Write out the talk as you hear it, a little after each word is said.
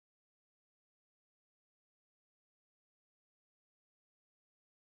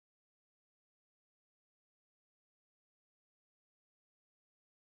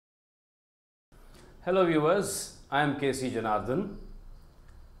Hello viewers, I am C Janardhan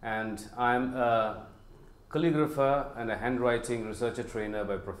and I am a calligrapher and a handwriting researcher trainer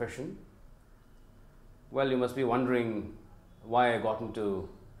by profession. Well, you must be wondering why I got into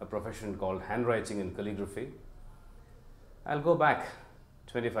a profession called handwriting and calligraphy. I'll go back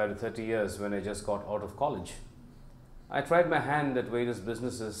 25 to 30 years when I just got out of college. I tried my hand at various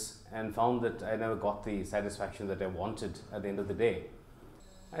businesses and found that I never got the satisfaction that I wanted at the end of the day.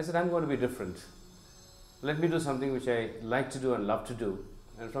 I said, I'm going to be different. Let me do something which I like to do and love to do.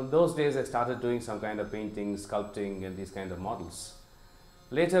 And from those days I started doing some kind of painting, sculpting and these kind of models.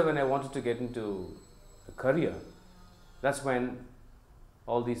 Later when I wanted to get into a career, that's when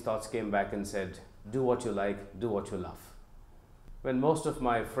all these thoughts came back and said, do what you like, do what you love. When most of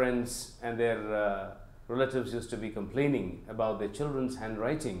my friends and their relatives used to be complaining about their children's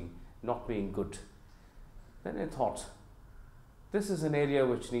handwriting not being good, then I thought, this is an area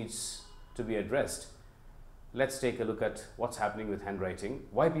which needs to be addressed. Let's take a look at what's happening with handwriting,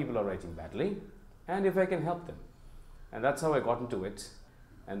 why people are writing badly, and if I can help them. And that's how I got into it.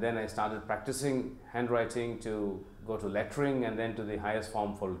 And then I started practicing handwriting to go to lettering and then to the highest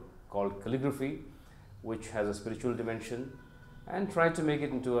form called calligraphy, which has a spiritual dimension, and tried to make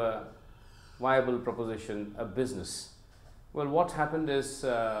it into a viable proposition, a business. Well, what happened is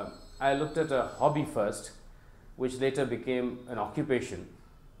I looked at a hobby first, which later became an occupation,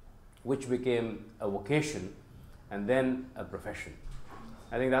 which became a vocation, and then a profession.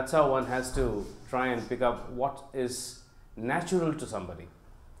 I think that's how one has to try and pick up what is natural to somebody.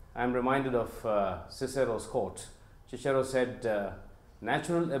 I'm reminded of Cicero's quote. Cicero said,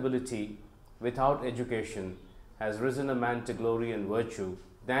 natural ability without education has risen a man to glory and virtue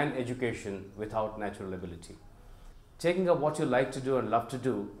than education without natural ability. Taking up what you like to do and love to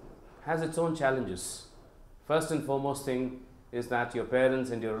do has its own challenges. First and foremost thing is that your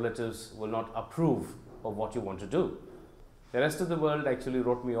parents and your relatives will not approve of what you want to do. The rest of the world actually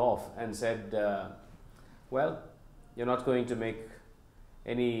wrote me off and said, well, you're not going to make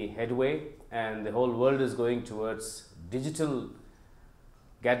any headway and the whole world is going towards digital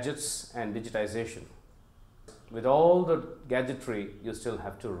gadgets and digitization. With all the gadgetry, you still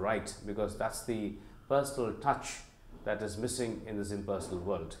have to write because that's the personal touch that is missing in this impersonal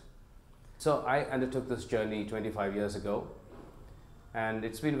world. So I undertook this journey 25 years ago. And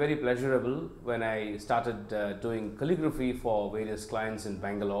it's been very pleasurable when I started doing calligraphy for various clients in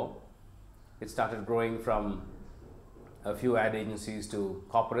Bangalore. It started growing from a few ad agencies to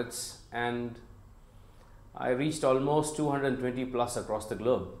corporates, and I reached almost 220 plus across the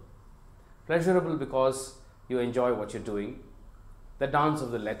globe. Pleasurable because you enjoy what you're doing, the dance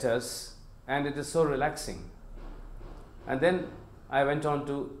of the letters, and it is so relaxing. And then I went on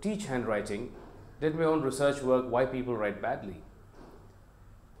to teach handwriting, did my own research work, why people write badly.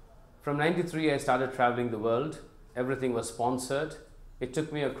 From '93, I started traveling the world. Everything was sponsored. It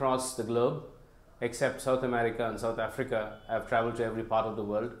took me across the globe, except South America and South Africa. I've traveled to every part of the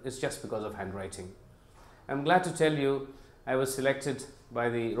world. It's just because of handwriting. I'm glad to tell you I was selected by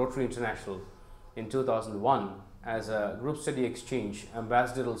the Rotary International in 2001 as a group study exchange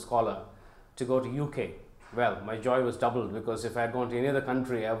ambassadorial scholar to go to UK. Well, my joy was doubled because if I had gone to any other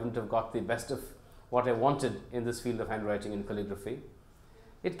country, I wouldn't have got the best of what I wanted in this field of handwriting and calligraphy.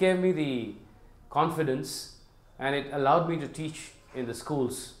 It gave me the confidence and it allowed me to teach in the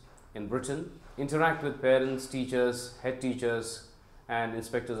schools in Britain, interact with parents, teachers, head teachers and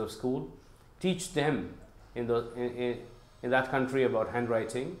inspectors of school, teach them in that country about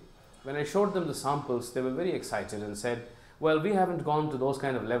handwriting. When I showed them the samples, they were very excited and said, well, we haven't gone to those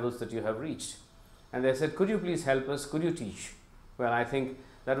kind of levels that you have reached. And they said, could you please help us? Could you teach? Well, I think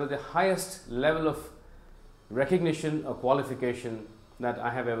that was the highest level of recognition or qualification that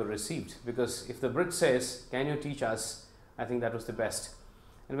I have ever received, because if the Brit says, can you teach us? I think that was the best.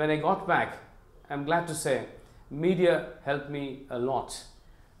 And when I got back, I'm glad to say media helped me a lot.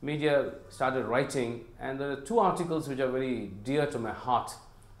 Media started writing, and there are two articles which are very dear to my heart.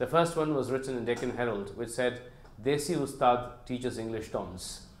 The first one was written in Deccan Herald, which said, Desi Ustad teaches English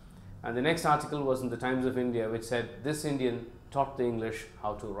dons. And the next article was in the Times of India, which said, this Indian taught the English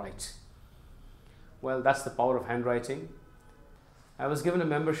how to write. Well, that's the power of handwriting. I was given a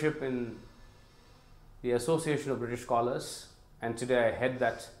membership in the Association of British Scholars, and today I head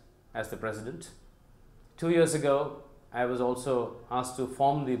that as the president. 2 years ago, I was also asked to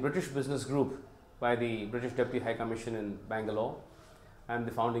form the British Business Group by the British Deputy High Commission in Bangalore. I'm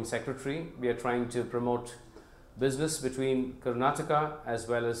the founding secretary. We are trying to promote business between Karnataka as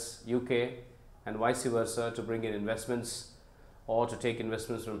well as UK and vice versa to bring in investments or to take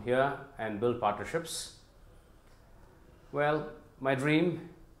investments from here and build partnerships. Well, my dream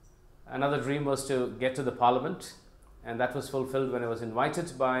Another dream was to get to the Parliament, and that was fulfilled when I was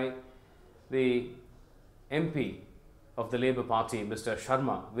invited by the MP of the Labour Party, Mr.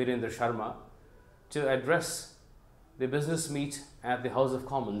 Sharma, Virendra Sharma, to address the business meet at the House of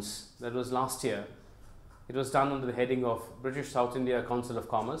Commons. That was last year. It was done under the heading of British South India Council of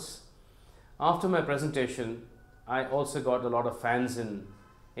Commerce. After my presentation, I also got a lot of fans in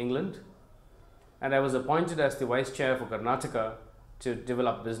England, and I was appointed as the Vice Chair for Karnataka to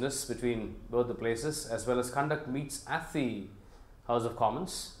develop business between both the places, as well as conduct meets at the House of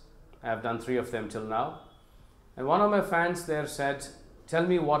Commons. I have done 3 of them till now. And one of my fans there said, "Tell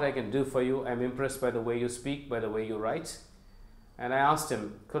me what I can do for you. I'm impressed by the way you speak, by the way you write." And I asked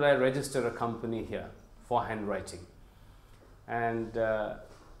him, could I register a company here for handwriting? And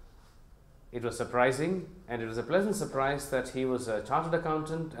it was surprising, and it was a pleasant surprise that he was a chartered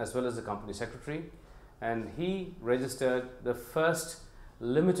accountant as well as a company secretary, and he registered the first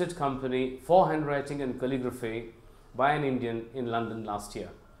limited company for handwriting and calligraphy by an Indian in London last year.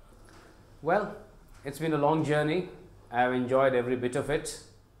 Well, it's been a long journey. I have enjoyed every bit of it,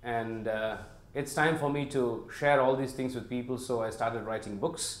 and it's time for me to share all these things with people, so I started writing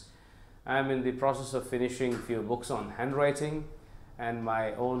books. I'm in the process of finishing a few books on handwriting and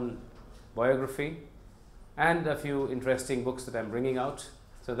my own biography, and a few interesting books that I'm bringing out.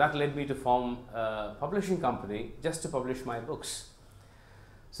 So that led me to form a publishing company just to publish my books.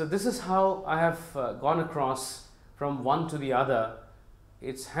 So this is how I have gone across from one to the other.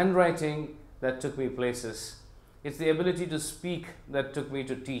 It's handwriting that took me places. It's the ability to speak that took me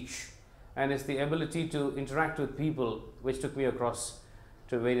to teach. And it's the ability to interact with people which took me across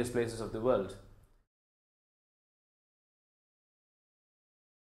to various places of the world.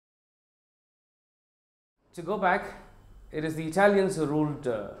 To go back, it is the Italians who ruled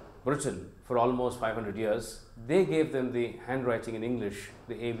Britain for almost 500 years. They gave them the handwriting in English,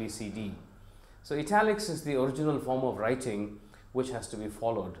 the ABCD. So italics is the original form of writing which has to be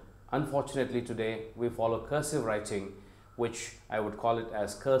followed. Unfortunately today we follow cursive writing, which I would call it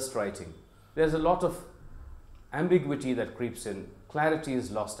as cursed writing. There's a lot of ambiguity that creeps in. Clarity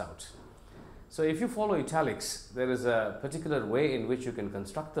is lost out. So if you follow italics, there is a particular way in which you can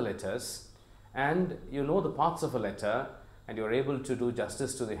construct the letters, and you know the parts of a letter, and you're able to do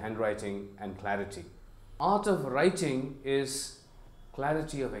justice to the handwriting and clarity. Art of writing is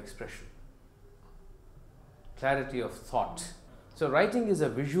clarity of expression, clarity of thought. So writing is a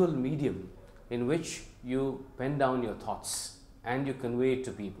visual medium in which you pen down your thoughts and you convey it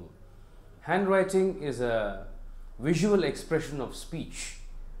to people. Handwriting is a visual expression of speech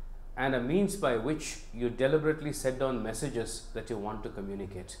and a means by which you deliberately set down messages that you want to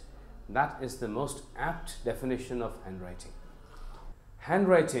communicate. That is the most apt definition of handwriting.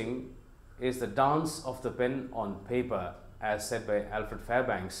 Handwriting is the dance of the pen on paper, as said by Alfred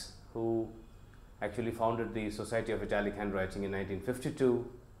Fairbanks, who actually founded the Society of Italic Handwriting in 1952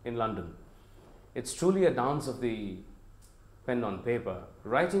 in London. It's truly a dance of the pen on paper.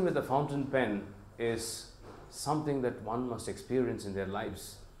 Writing with a fountain pen is something that one must experience in their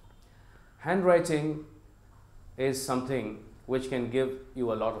lives. Handwriting is something which can give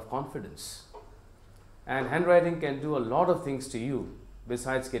you a lot of confidence. And handwriting can do a lot of things to you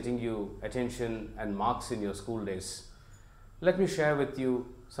besides getting you attention and marks in your school days. Let me share with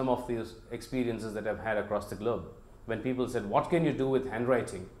you some of these experiences that I've had across the globe. When people said, "What can you do with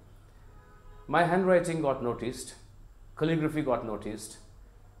handwriting?" My handwriting got noticed, calligraphy got noticed,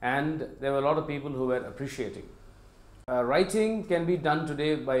 and there were a lot of people who were appreciating. Writing can be done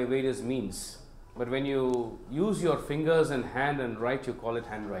today by various means, but when you use your fingers and hand and write, you call it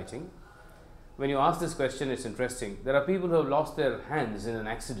handwriting. When you ask this question, it's interesting. There are people who have lost their hands in an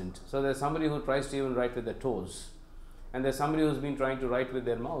accident. So there's somebody who tries to even write with their toes. And there's somebody who's been trying to write with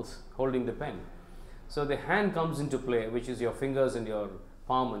their mouth, holding the pen. So the hand comes into play, which is your fingers and your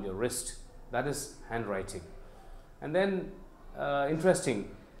palm and your wrist. That is handwriting. And then, interesting,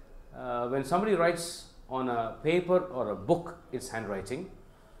 when somebody writes on a paper or a book, it's handwriting.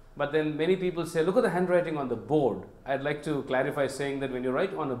 But then many people say, look at the handwriting on the board. I'd like to clarify saying that when you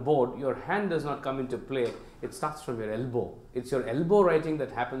write on a board, your hand does not come into play. It starts from your elbow. It's your elbow writing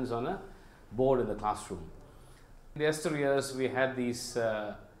that happens on a board in the classroom. In the yesteryears, we had these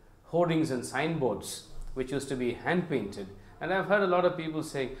hoardings and signboards which used to be hand painted. And I've heard a lot of people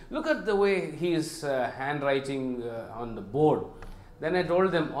saying, look at the way he is handwriting on the board. Then I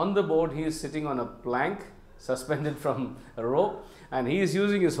told them, on the board he is sitting on a plank suspended from a rope, and he is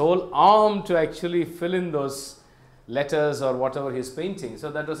using his whole arm to actually fill in those letters or whatever he's painting.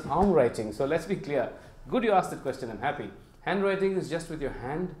 So that was arm writing. So let's be clear. Good you asked that question, I'm happy. Handwriting is just with your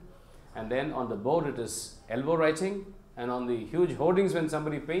hand, and then on the board it is elbow writing, and on the huge hoardings when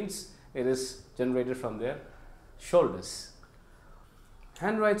somebody paints, It is generated from their shoulders.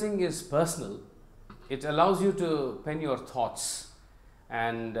 Handwriting is personal. It allows you to pen your thoughts,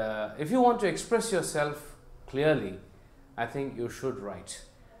 and if you want to express yourself clearly, I think you should write.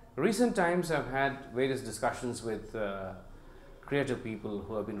 Recent times I've had various discussions with creative people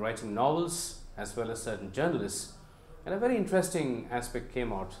who have been writing novels as well as certain journalists, and a very interesting aspect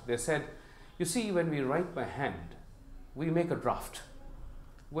came out. They said, you see, when we write by hand, we make a draft.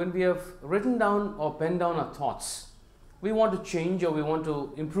 When we have written down or penned down our thoughts, we want to change or we want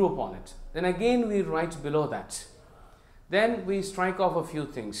to improve upon it. Then again we write below that. Then we strike off a few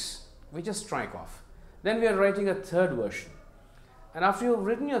things. We just strike off. Then we are writing a third version. And after you've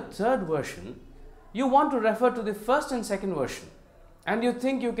written your third version, you want to refer to the first and second version. And you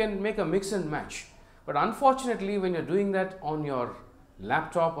think you can make a mix and match. But unfortunately, when you're doing that on your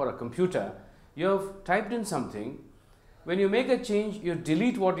laptop or a computer, you have typed in something. When you make a change, you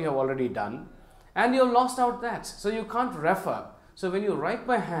delete what you have already done, and you've lost out that. So you can't refer. So when you write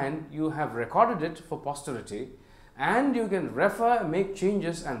by hand, you have recorded it for posterity, and you can refer, make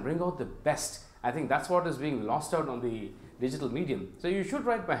changes, and bring out the best. I think that's what is being lost out on the digital medium. So you should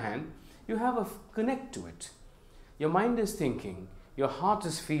write by hand. You have a connect to it. Your mind is thinking, your heart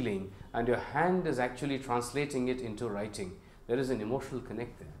is feeling, and your hand is actually translating it into writing. There is an emotional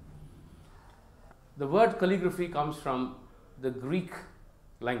connect there. The word calligraphy comes from the Greek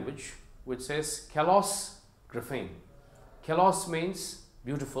language, which says kalos graphein. Kalos means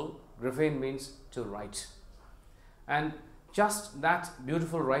beautiful, graphein means to write. And just that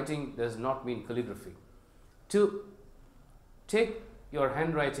beautiful writing does not mean calligraphy. To take your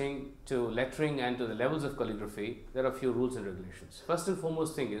handwriting to lettering and to the levels of calligraphy, there are a few rules and regulations. First and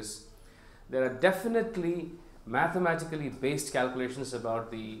foremost thing is, there are definitely mathematically based calculations about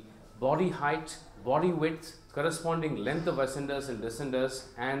the body height, body width, corresponding length of ascenders and descenders,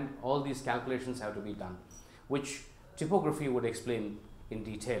 and all these calculations have to be done, which typography would explain in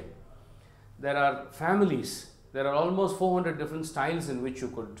detail. There are families. There are almost 400 different styles in which you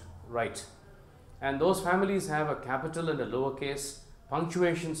could write. And those families have a capital and a lowercase,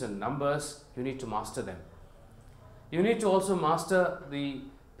 punctuations and numbers. You need to master them. You need to also master the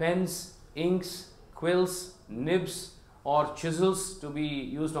pens, inks, quills, nibs, or chisels to be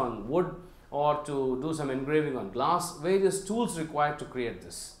used on wood, or to do some engraving on glass, various tools required to create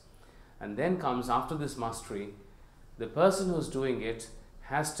this. And then comes, after this mastery, the person who's doing it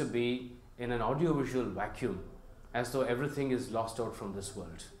has to be in an audiovisual vacuum, as though everything is lost out from this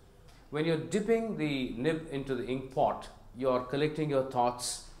world. When you're dipping the nib into the ink pot, you're collecting your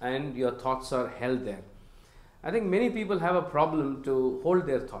thoughts, and your thoughts are held there. I think many people have a problem to hold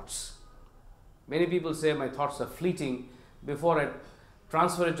their thoughts. Many people say, my thoughts are fleeting, before I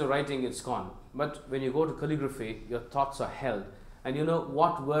transfer it to writing, it's gone. But when you go to calligraphy, your thoughts are held, and you know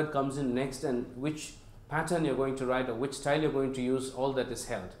what word comes in next and which pattern you're going to write or which style you're going to use, all that is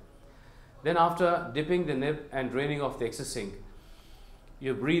held. Then after dipping the nib and draining off the excess ink,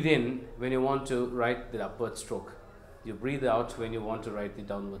 you breathe in when you want to write the upward stroke. You breathe out when you want to write the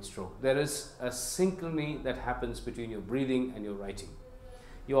downward stroke. There is a synchrony that happens between your breathing and your writing.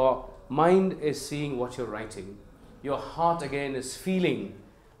 Your mind is seeing what you're writing. Your heart again is feeling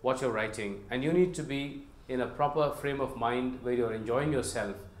what you're writing, and you need to be in a proper frame of mind where you're enjoying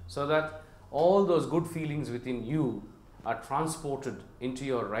yourself, so that all those good feelings within you are transported into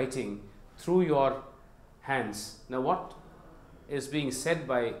your writing through your hands. Now, what is being said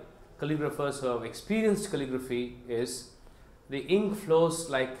by calligraphers who have experienced calligraphy is, the ink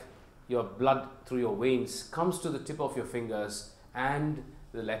flows like your blood through your veins, comes to the tip of your fingers, and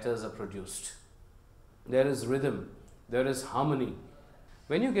the letters are produced. There is rhythm, there is harmony.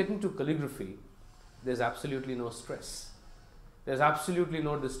 When you get into calligraphy, there's absolutely no stress. There's absolutely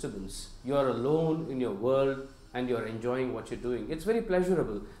no disturbance. You are alone in your world and you're enjoying what you're doing. It's very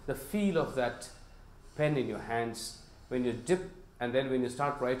pleasurable. The feel of that pen in your hands, when you dip and then when you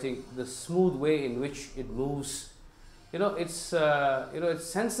start writing, the smooth way in which it moves. It's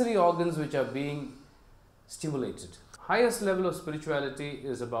sensory organs which are being stimulated. Highest level of spirituality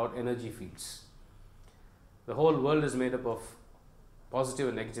is about energy fields. The whole world is made up of positive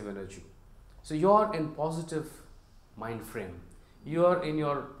and negative energy. So you're in positive mind frame. You're in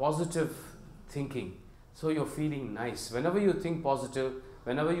your positive thinking. So you're feeling nice. Whenever you think positive,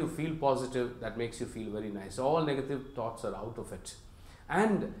 whenever you feel positive, that makes you feel very nice. All negative thoughts are out of it.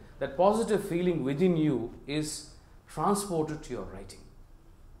 And that positive feeling within you is transported to your writing.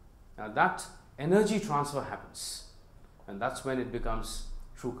 Now that energy transfer happens. And that's when it becomes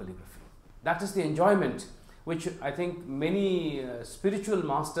true calligraphy. That is the enjoyment which I think many spiritual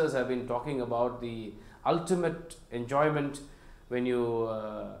masters have been talking about, the ultimate enjoyment when you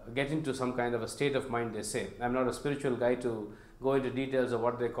get into some kind of a state of mind, they say. I'm not a spiritual guy to go into details of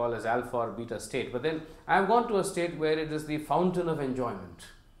what they call as alpha or beta state, but then I've gone to a state where it is the fountain of enjoyment.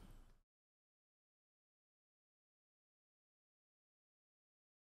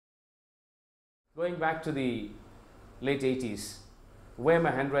 Going back to the late 80s, where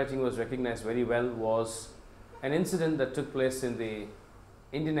my handwriting was recognized very well was an incident that took place in the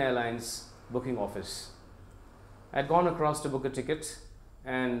Indian Airlines booking office. I had gone across to book a ticket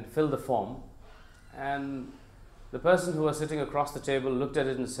and fill the form, and the person who was sitting across the table looked at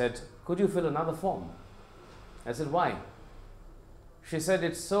it and said, "Could you fill another form?" I said, "Why?" She said,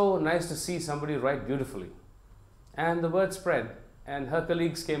 "It's so nice to see somebody write beautifully." And the word spread, and her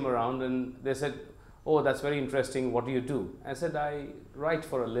colleagues came around and they said, "Oh, that's very interesting. What do you do?" I said, "I write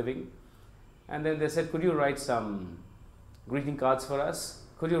for a living." And then they said, "Could you write some greeting cards for us?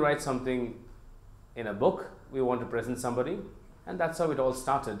 Could you write something in a book? We want to present somebody." And that's how it all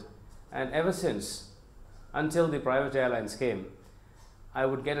started. And ever since, until the private airlines came, I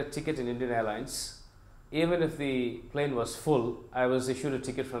would get a ticket in Indian Airlines. Even if the plane was full, I was issued a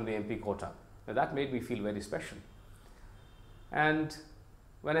ticket from the MP quota. Now, that made me feel very special. And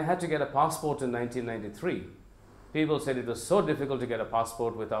when I had to get a passport in 1993, people said it was so difficult to get a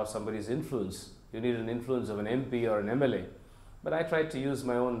passport without somebody's influence. You need an influence of an MP or an MLA. But I tried to use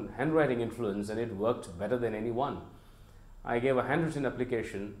my own handwriting influence, and it worked better than anyone. I gave a handwritten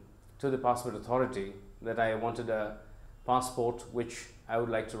application to the passport authority that I wanted a passport which I would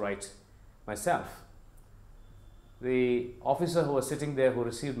like to write myself. The officer who was sitting there who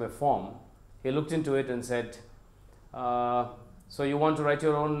received my form, he looked into it and said, "So you want to write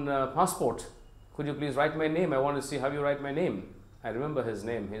your own passport? Could you please write my name? I want to see how you write my name." I remember his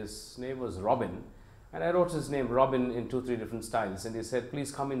name. His name was Robin. And I wrote his name Robin in 2-3 different styles. And he said,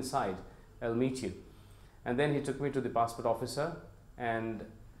 "Please come inside. I'll meet you." And then he took me to the passport officer. And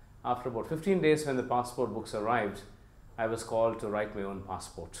after about 15 days, when the passport books arrived, I was called to write my own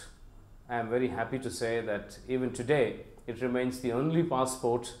passport. I am very happy to say that even today, it remains the only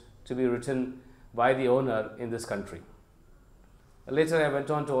passport to be written by the owner in this country. Later, I went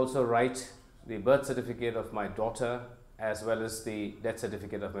on to also write the birth certificate of my daughter as well as the death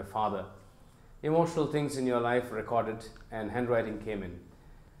certificate of my father. Emotional things in your life recorded, and handwriting came in.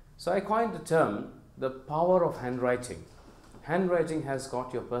 So I coined the term, the power of handwriting. Handwriting has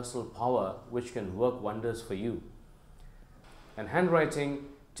got your personal power which can work wonders for you. And handwriting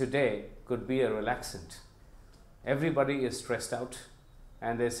today could be a relaxant. Everybody is stressed out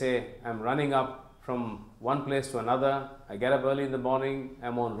and they say, "I'm running up from one place to another. I get up early in the morning,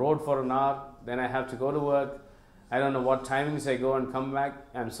 I'm on road for an hour, then I have to go to work. I don't know what timings I go and come back.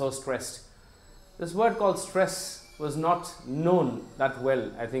 I'm so stressed." This word called stress was not known that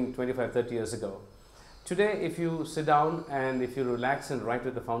well, I think 25-30 years ago. Today, if you sit down and if you relax and write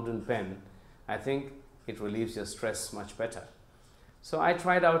with a fountain pen, I think it relieves your stress much better. So I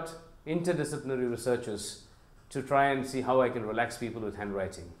tried out interdisciplinary researches to try and see how I can relax people with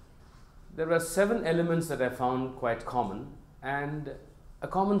handwriting. There are 7 elements that I found quite common, and a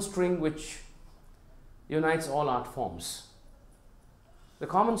common string which unites all art forms. The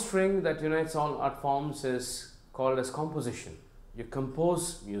common string that unites all art forms is called as composition. You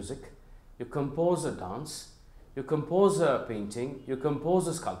compose music, you compose a dance, you compose a painting, you compose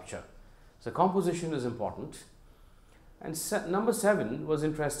a sculpture. So composition is important. And number 7 was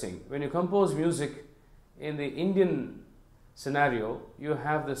interesting. When you compose music in the Indian scenario, you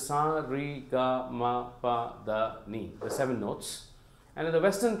have the sa, re, ga, ma, pa, da, ni, the 7 notes. And in the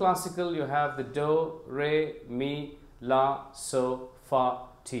Western classical, you have the do, re, mi, la, so, fa,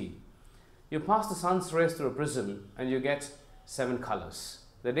 ti. You pass the sun's rays through a prism and you get 7 colors.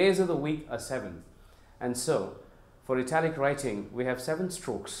 The days of the week are 7. And so, for italic writing, we have 7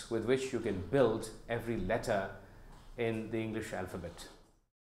 strokes with which you can build every letter in the English alphabet.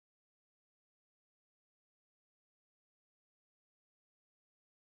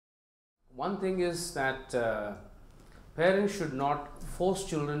 One thing is that parents should not force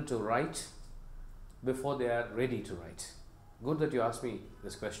children to write before they are ready to write. Good that you asked me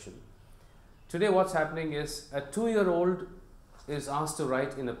this question. Today what's happening is a 2-year-old is asked to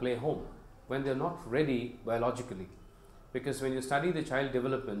write in a play home when they're not ready biologically. Because when you study the child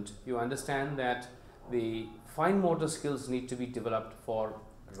development, you understand that the fine motor skills need to be developed for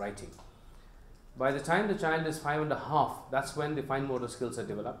writing. By the time the child is 5.5, that's when the fine motor skills are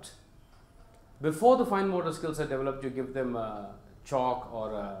developed. Before the fine motor skills are developed, you give them a chalk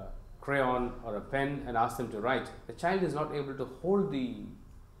or a crayon or a pen and ask them to write. The child is not able to hold the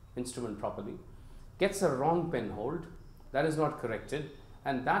instrument properly, gets a wrong pen hold, that is not corrected,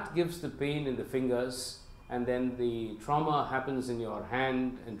 and that gives the pain in the fingers and then the trauma happens in your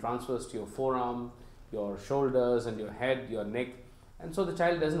hand and transfers to your forearm, your shoulders and your head, your neck, and so the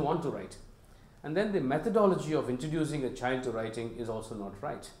child doesn't want to write. And then the methodology of introducing a child to writing is also not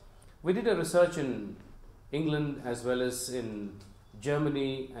right. We did a research in England as well as in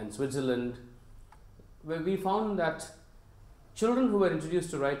Germany and Switzerland, where we found that children who were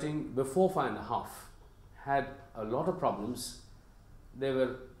introduced to writing before 5.5 had a lot of problems. They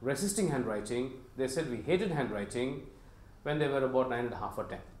were resisting handwriting. They said we hated handwriting when they were about 9.5 or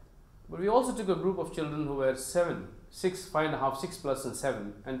 10. But we also took a group of children who were 7, 6, 5.5, 6 plus and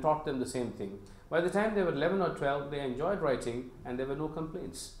 7 and taught them the same thing. By the time they were 11 or 12, they enjoyed writing and there were no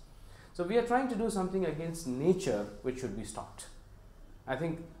complaints. So we are trying to do something against nature which should be stopped. I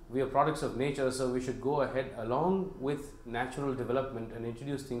think we are products of nature, so we should go ahead along with natural development and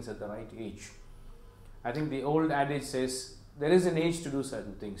introduce things at the right age. I think the old adage says there is an age to do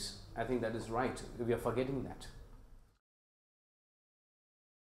certain things. I think that is right. We are forgetting that.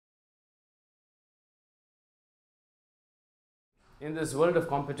 In this world of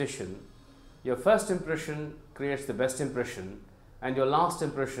competition, your first impression creates the best impression, and your last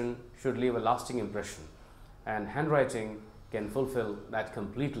impression should leave a lasting impression. And handwriting can fulfill that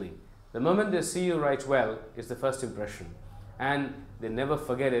completely. The moment they see you write well is the first impression, and they never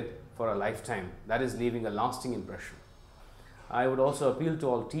forget it for a lifetime. That is leaving a lasting impression. I would also appeal to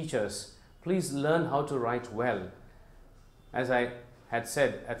all teachers, please learn how to write well. As I had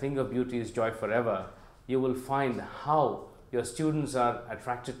said, a thing of beauty is joy forever. You will find how your students are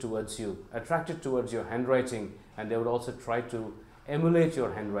attracted towards you, attracted towards your handwriting, and they would also try to emulate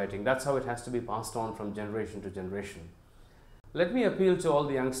your handwriting. That's how it has to be passed on from generation to generation. Let me appeal to all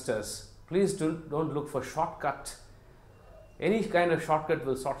the youngsters, please don't look for shortcut. Any kind of shortcut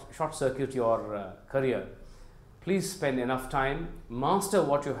will short circuit your career. Please spend enough time, master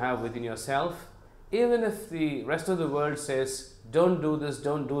what you have within yourself. Even if the rest of the world says, don't do this,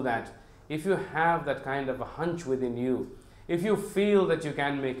 don't do that, if you have that kind of a hunch within you, if you feel that you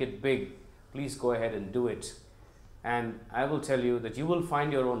can make it big, please go ahead and do it. And I will tell you that you will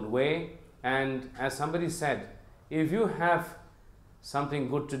find your own way. And as somebody said, if you have something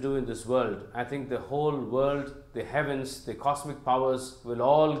good to do in this world, I think the whole world, the heavens, the cosmic powers will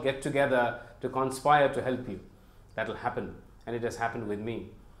all get together to conspire to help you. That will happen, and it has happened with me.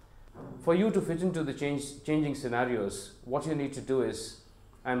 For you to fit into the changing scenarios, what you need to do is,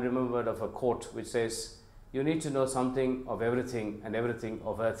 I am remembered of a quote which says, you need to know something of everything and everything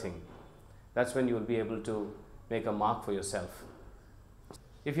of earthing. That's when you will be able to make a mark for yourself.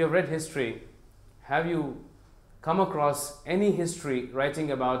 If you have read history, have you come across any history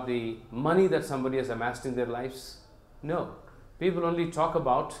writing about the money that somebody has amassed in their lives? No. People only talk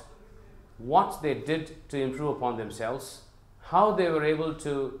about what they did to improve upon themselves, how they were able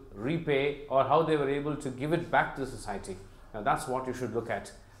to repay, or how they were able to give it back to society. Now that's what you should look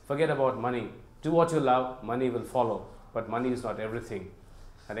at. Forget about money. Do what you love, money will follow. But money is not everything.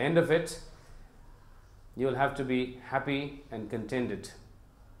 At the end of it, you will have to be happy and contented.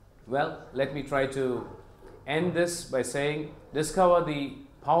 Well, let me try to end this by saying, discover the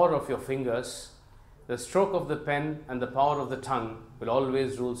power of your fingers. The stroke of the pen and the power of the tongue will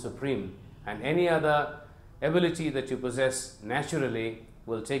always rule supreme. And any other ability that you possess naturally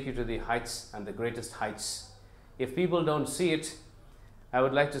will take you to the heights and the greatest heights. If people don't see it, I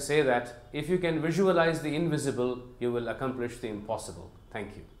would like to say that if you can visualize the invisible, you will accomplish the impossible.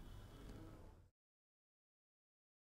 Thank you.